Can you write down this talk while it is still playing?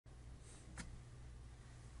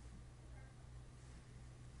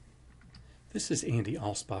This is Andy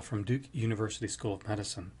Alspaugh from Duke University School of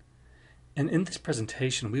Medicine, and in this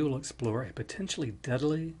presentation we will explore a potentially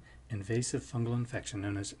deadly invasive fungal infection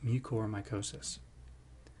known as mucormycosis.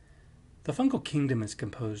 The fungal kingdom is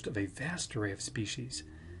composed of a vast array of species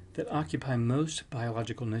that occupy most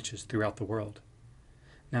biological niches throughout the world.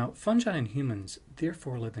 Now, fungi and humans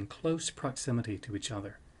therefore live in close proximity to each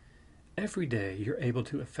other. Every day you're able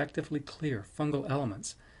to effectively clear fungal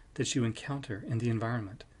elements that you encounter in the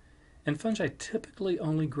environment. And fungi typically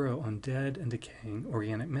only grow on dead and decaying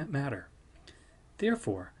organic matter.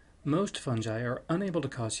 Therefore, most fungi are unable to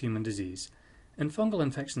cause human disease, and fungal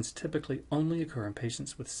infections typically only occur in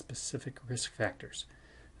patients with specific risk factors.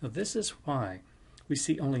 Now, this is why we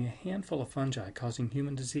see only a handful of fungi causing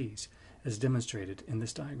human disease, as demonstrated in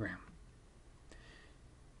this diagram.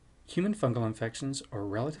 Human fungal infections are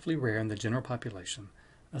relatively rare in the general population,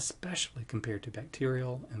 especially compared to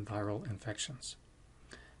bacterial and viral infections.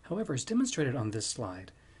 However, as demonstrated on this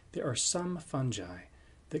slide, there are some fungi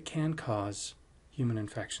that can cause human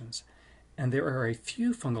infections, and there are a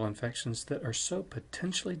few fungal infections that are so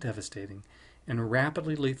potentially devastating and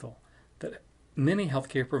rapidly lethal that many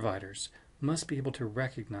healthcare providers must be able to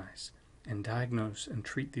recognize and diagnose and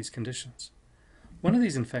treat these conditions. One of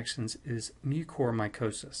these infections is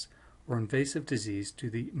mucormycosis, or invasive disease to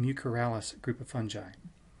the Mucorales group of fungi.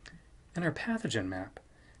 In our pathogen map,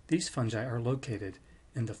 these fungi are located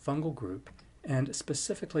in the fungal group and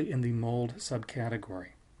specifically in the mold subcategory.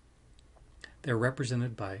 They're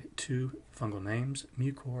represented by two fungal names,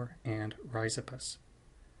 Mucor and Rhizopus.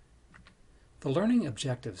 The learning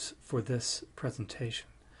objectives for this presentation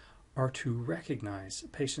are to recognize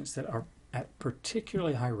patients that are at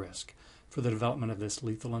particularly high risk for the development of this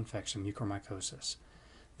lethal infection, mucormycosis.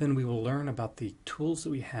 Then we will learn about the tools that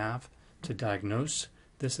we have to diagnose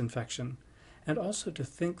this infection and also to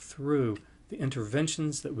think through the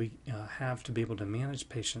interventions that we have to be able to manage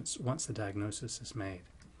patients once the diagnosis is made.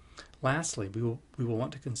 Lastly, we will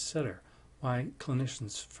want to consider why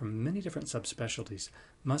clinicians from many different subspecialties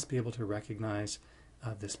must be able to recognize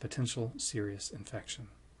this potential serious infection.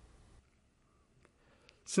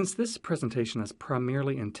 Since this presentation is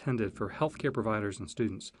primarily intended for healthcare providers and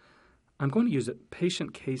students, I'm going to use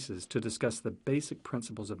patient cases to discuss the basic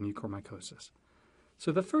principles of mucormycosis.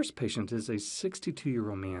 So the first patient is a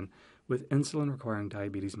 62-year-old man with insulin-requiring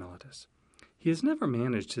diabetes mellitus. He has never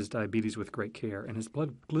managed his diabetes with great care, and his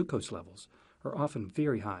blood glucose levels are often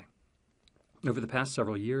very high. Over the past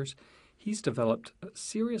several years, he's developed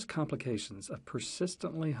serious complications of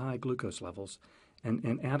persistently high glucose levels and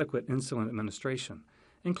inadequate insulin administration,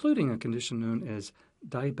 including a condition known as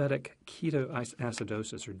diabetic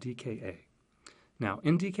ketoacidosis, or DKA. Now,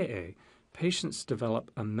 in DKA, patients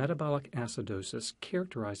develop a metabolic acidosis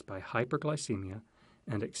characterized by hyperglycemia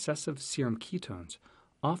and excessive serum ketones,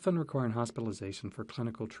 often requiring hospitalization for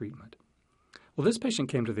clinical treatment. Well, this patient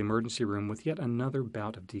came to the emergency room with yet another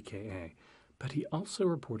bout of DKA, but he also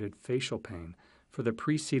reported facial pain for the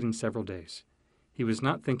preceding several days. He was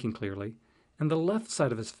not thinking clearly, and the left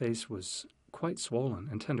side of his face was quite swollen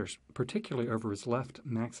and tender, particularly over his left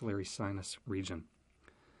maxillary sinus region.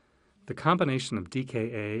 The combination of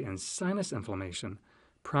DKA and sinus inflammation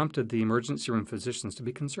prompted the emergency room physicians to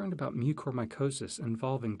be concerned about mucormycosis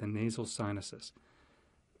involving the nasal sinuses.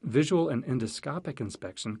 Visual and endoscopic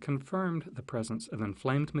inspection confirmed the presence of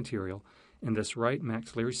inflamed material in this right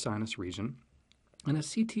maxillary sinus region, and a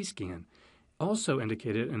CT scan also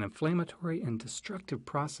indicated an inflammatory and destructive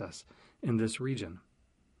process in this region.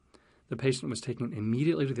 The patient was taken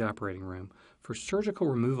immediately to the operating room for surgical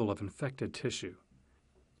removal of infected tissue.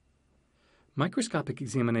 Microscopic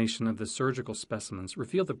examination of the surgical specimens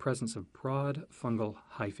revealed the presence of broad fungal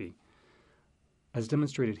hyphae, as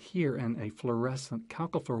demonstrated here in a fluorescent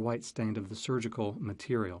calcifer white stain of the surgical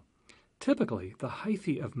material. Typically, the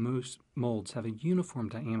hyphae of most molds have a uniform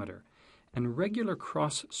diameter and regular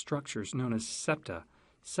cross structures known as septa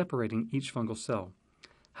separating each fungal cell.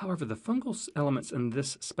 However, the fungal elements in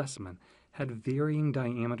this specimen had varying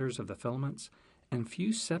diameters of the filaments and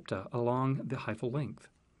few septa along the hyphal length.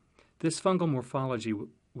 This fungal morphology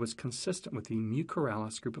was consistent with the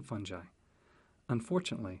Mucorales group of fungi.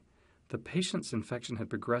 Unfortunately, the patient's infection had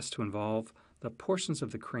progressed to involve the portions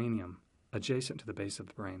of the cranium adjacent to the base of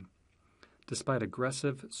the brain. Despite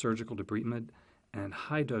aggressive surgical debridement and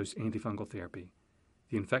high-dose antifungal therapy,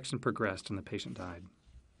 the infection progressed and the patient died.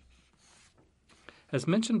 As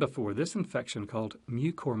mentioned before, this infection, called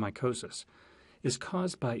mucormycosis, is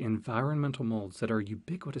caused by environmental molds that are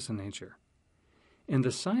ubiquitous in nature. In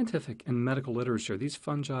the scientific and medical literature, these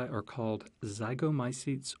fungi are called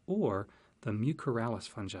zygomycetes or the Mucorales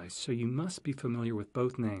fungi, so you must be familiar with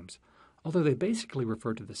both names, although they basically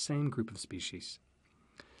refer to the same group of species.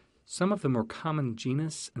 Some of the more common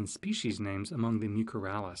genus and species names among the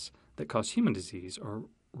Mucorales that cause human disease are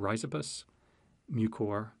Rhizopus,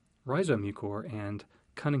 Mucor, Rhizomucor, and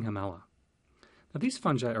Cunninghamella. Now, these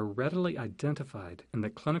fungi are readily identified in the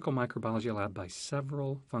clinical microbiology lab by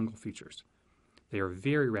several fungal features. They are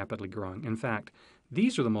very rapidly growing. In fact,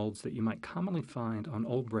 these are the molds that you might commonly find on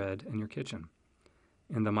old bread in your kitchen.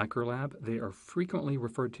 In the microlab, they are frequently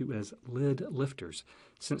referred to as lid lifters,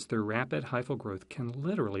 since their rapid hyphal growth can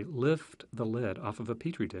literally lift the lid off of a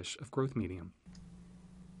petri dish of growth medium.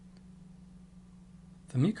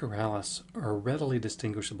 The Mucorales are readily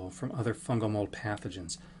distinguishable from other fungal mold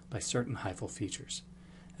pathogens by certain hyphal features.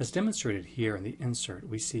 As demonstrated here in the insert,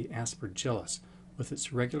 we see Aspergillus with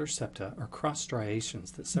its regular septa or cross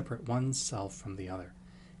striations that separate one cell from the other.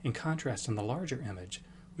 In contrast, in the larger image,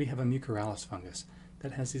 we have a Mucorales fungus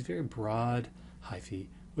that has these very broad hyphae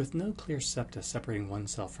with no clear septa separating one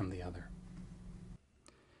cell from the other.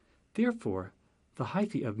 Therefore, the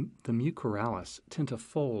hyphae of the Mucorales tend to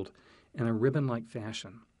fold in a ribbon-like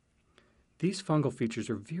fashion. These fungal features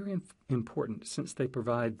are very important since they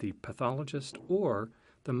provide the pathologist or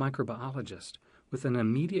the microbiologist with an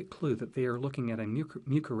immediate clue that they are looking at a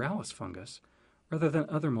Mucorales fungus rather than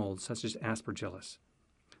other molds such as Aspergillus.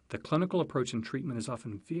 The clinical approach and treatment is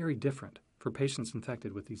often very different for patients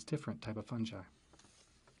infected with these different type of fungi.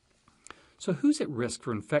 So who's at risk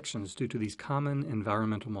for infections due to these common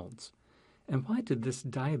environmental molds? And why did this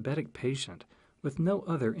diabetic patient with no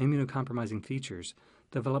other immunocompromising features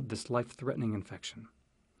develop this life-threatening infection?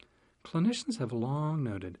 Clinicians have long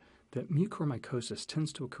noted that mucormycosis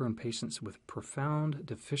tends to occur in patients with profound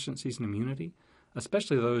deficiencies in immunity,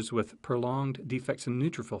 especially those with prolonged defects in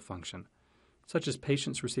neutrophil function, such as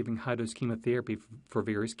patients receiving high-dose chemotherapy for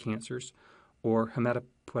various cancers or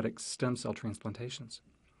hematopoietic stem cell transplantations.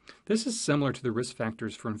 This is similar to the risk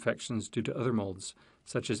factors for infections due to other molds,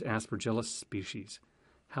 such as Aspergillus species.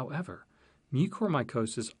 However,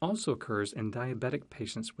 mucormycosis also occurs in diabetic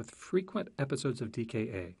patients with frequent episodes of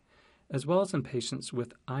DKA, as well as in patients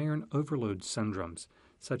with iron overload syndromes,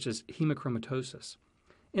 such as hemochromatosis.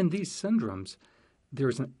 In these syndromes, there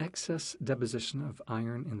is an excess deposition of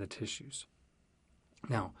iron in the tissues.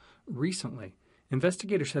 Now, recently,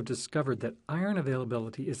 investigators have discovered that iron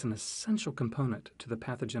availability is an essential component to the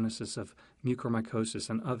pathogenesis of mucormycosis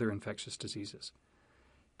and other infectious diseases.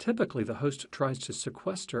 Typically, the host tries to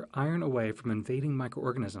sequester iron away from invading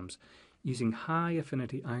microorganisms using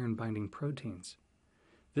high-affinity iron-binding proteins.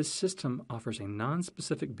 This system offers a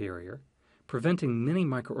nonspecific barrier, preventing many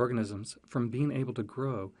microorganisms from being able to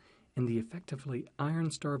grow in the effectively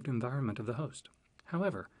iron-starved environment of the host.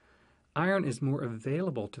 However, iron is more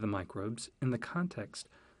available to the microbes in the context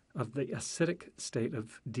of the acidic state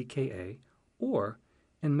of DKA or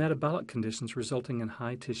in metabolic conditions resulting in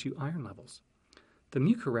high tissue iron levels. The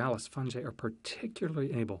Mucorales fungi are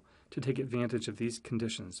particularly able to take advantage of these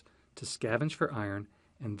conditions to scavenge for iron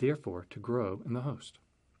and therefore to grow in the host.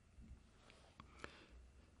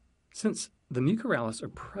 Since the Mucorales are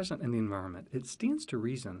present in the environment, it stands to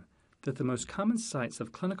reason that the most common sites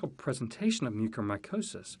of clinical presentation of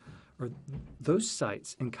mucormycosis are those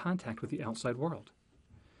sites in contact with the outside world.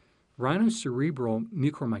 Rhinocerebral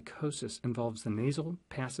mucormycosis involves the nasal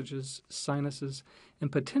passages, sinuses,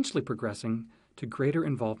 and potentially progressing to greater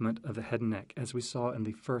involvement of the head and neck, as we saw in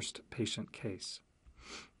the first patient case.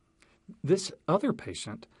 This other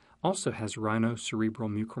patient also has rhinocerebral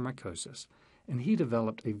mucormycosis, and he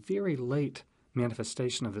developed a very late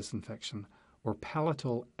manifestation of this infection, or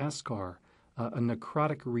palatal eschar, a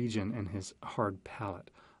necrotic region in his hard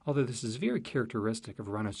palate. Although this is very characteristic of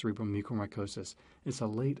rhinocerebral mucormycosis, it's a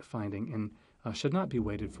late finding and should not be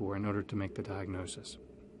waited for in order to make the diagnosis.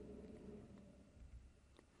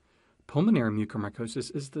 Pulmonary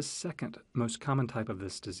mucormycosis is the second most common type of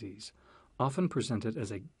this disease, often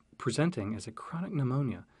presenting as a chronic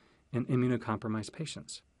pneumonia in immunocompromised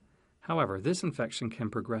patients. However, this infection can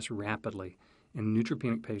progress rapidly in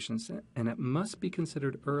neutropenic patients, and it must be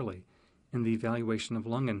considered early in the evaluation of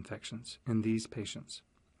lung infections in these patients.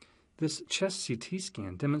 This chest CT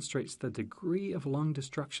scan demonstrates the degree of lung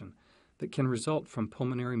destruction that can result from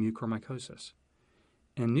pulmonary mucormycosis.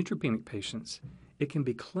 In neutropenic patients, it can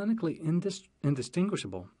be clinically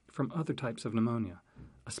indistinguishable from other types of pneumonia,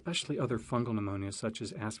 especially other fungal pneumonias such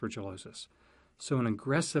as aspergillosis. So an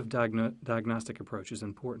aggressive diagnostic approach is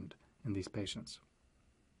important in these patients.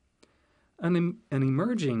 An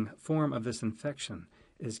emerging form of this infection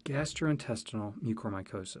is gastrointestinal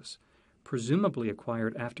mucormycosis, presumably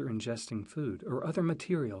acquired after ingesting food or other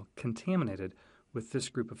material contaminated with this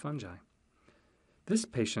group of fungi. This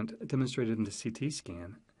patient demonstrated in the CT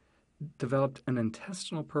scan developed an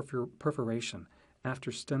intestinal perforation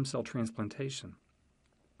after stem cell transplantation.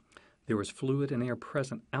 There was fluid and air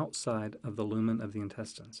present outside of the lumen of the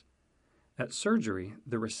intestines. At surgery,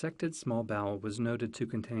 the resected small bowel was noted to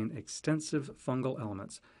contain extensive fungal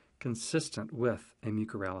elements consistent with a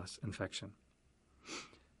mucorales infection.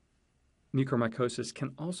 Mucormycosis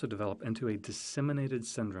can also develop into a disseminated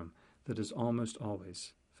syndrome that is almost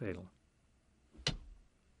always fatal.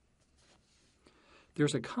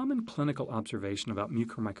 There's a common clinical observation about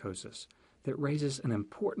mucormycosis that raises an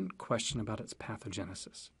important question about its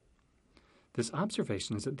pathogenesis. This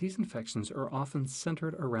observation is that these infections are often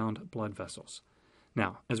centered around blood vessels.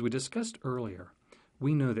 Now, as we discussed earlier,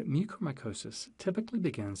 we know that mucormycosis typically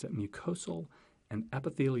begins at mucosal and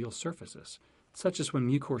epithelial surfaces, such as when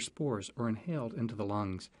mucorspores are inhaled into the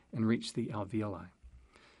lungs and reach the alveoli.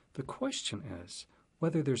 The question is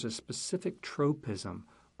whether there's a specific tropism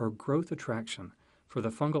or growth attraction for the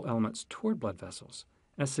fungal elements toward blood vessels,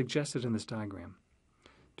 as suggested in this diagram.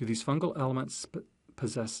 Do these fungal elements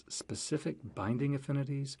possess specific binding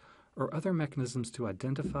affinities or other mechanisms to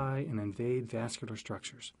identify and invade vascular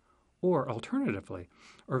structures? Or, alternatively,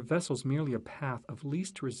 are vessels merely a path of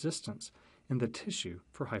least resistance in the tissue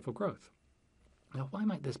for hyphal growth? Now, why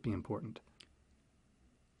might this be important?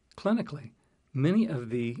 Clinically, many of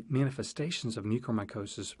the manifestations of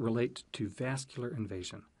mucormycosis relate to vascular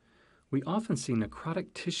invasion. We often see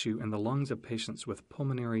necrotic tissue in the lungs of patients with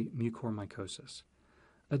pulmonary mucormycosis.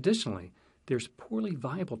 Additionally, there's poorly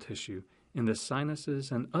viable tissue in the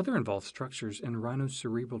sinuses and other involved structures in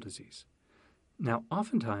rhinocerebral disease. Now,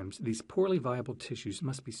 oftentimes, these poorly viable tissues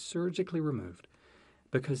must be surgically removed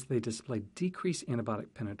because they display decreased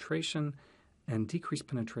antibiotic penetration and decreased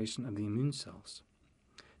penetration of the immune cells.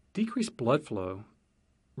 Decreased blood flow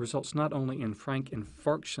results not only in frank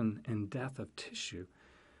infarction and death of tissue,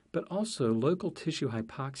 but also local tissue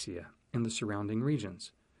hypoxia in the surrounding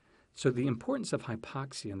regions. So the importance of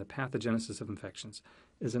hypoxia in the pathogenesis of infections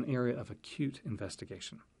is an area of acute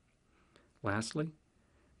investigation. Lastly,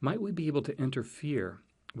 might we be able to interfere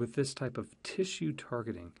with this type of tissue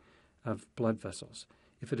targeting of blood vessels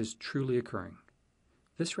if it is truly occurring?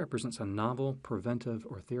 This represents a novel preventive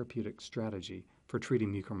or therapeutic strategy for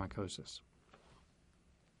treating mucormycosis.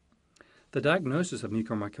 The diagnosis of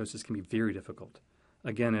mucormycosis can be very difficult.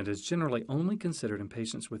 Again, it is generally only considered in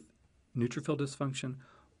patients with neutrophil dysfunction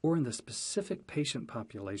or in the specific patient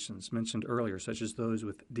populations mentioned earlier, such as those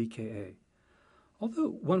with DKA. Although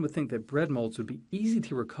one would think that bread molds would be easy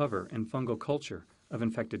to recover in fungal culture of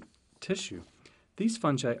infected tissue, these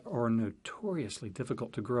fungi are notoriously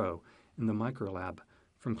difficult to grow in the microlab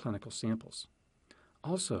from clinical samples.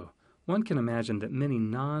 Also, one can imagine that many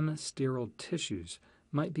non-sterile tissues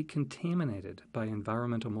might be contaminated by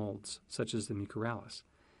environmental molds, such as the mucorales,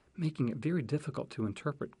 making it very difficult to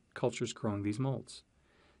interpret cultures growing these molds.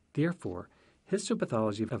 Therefore,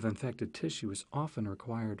 histopathology of infected tissue is often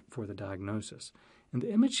required for the diagnosis. And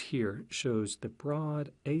the image here shows the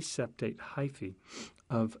broad aseptate hyphae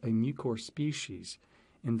of a mucor species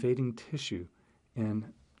invading tissue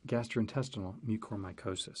in gastrointestinal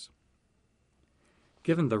mucormycosis.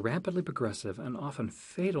 Given the rapidly progressive and often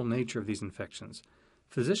fatal nature of these infections,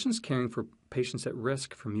 physicians caring for patients at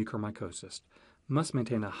risk for mucormycosis must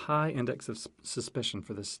maintain a high index of suspicion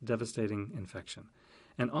for this devastating infection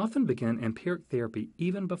and often begin empiric therapy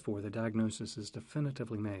even before the diagnosis is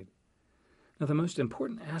definitively made. Now, the most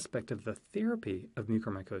important aspect of the therapy of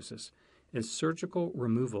mucormycosis is surgical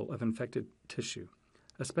removal of infected tissue,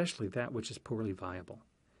 especially that which is poorly viable.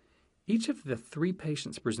 Each of the 3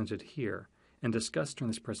 patients presented here and discussed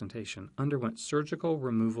during this presentation underwent surgical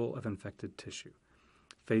removal of infected tissue,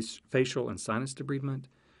 facial and sinus debridement,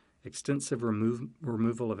 extensive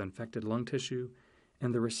removal of infected lung tissue,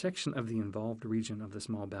 and the resection of the involved region of the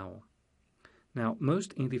small bowel. Now,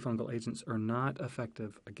 most antifungal agents are not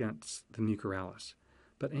effective against the mucorales,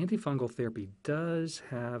 but antifungal therapy does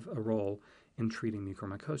have a role in treating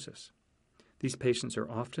mucormycosis. These patients are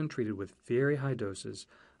often treated with very high doses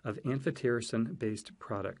of amphotericin-based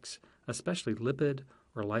products, especially lipid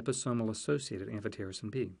or liposomal-associated amphotericin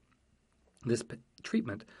B. This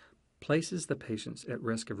treatment places the patients at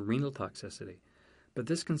risk of renal toxicity, but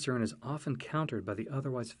this concern is often countered by the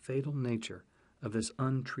otherwise fatal nature of this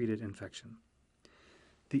untreated infection.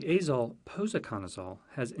 The azole posaconazole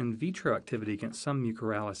has in vitro activity against some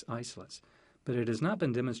mucorales isolates, but it has not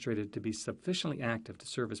been demonstrated to be sufficiently active to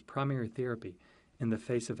serve as primary therapy in the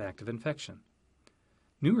face of active infection.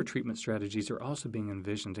 Newer treatment strategies are also being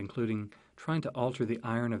envisioned, including trying to alter the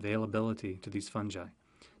iron availability to these fungi.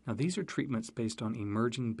 Now, these are treatments based on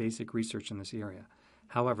emerging basic research in this area.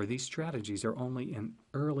 However, these strategies are only in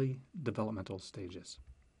early developmental stages.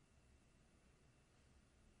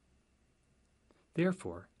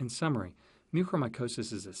 Therefore, in summary,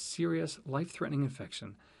 mucormycosis is a serious, life-threatening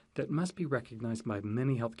infection that must be recognized by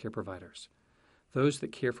many healthcare providers. Those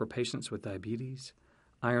that care for patients with diabetes,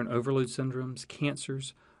 iron overload syndromes,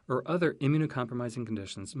 cancers, or other immunocompromising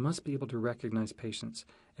conditions must be able to recognize patients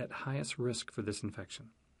at highest risk for this infection.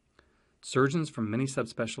 Surgeons from many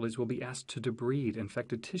subspecialties will be asked to debride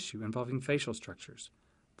infected tissue involving facial structures,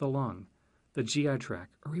 the lung, the GI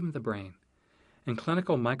tract, or even the brain. And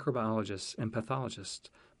clinical microbiologists and pathologists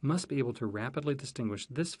must be able to rapidly distinguish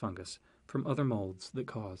this fungus from other molds that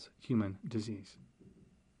cause human disease.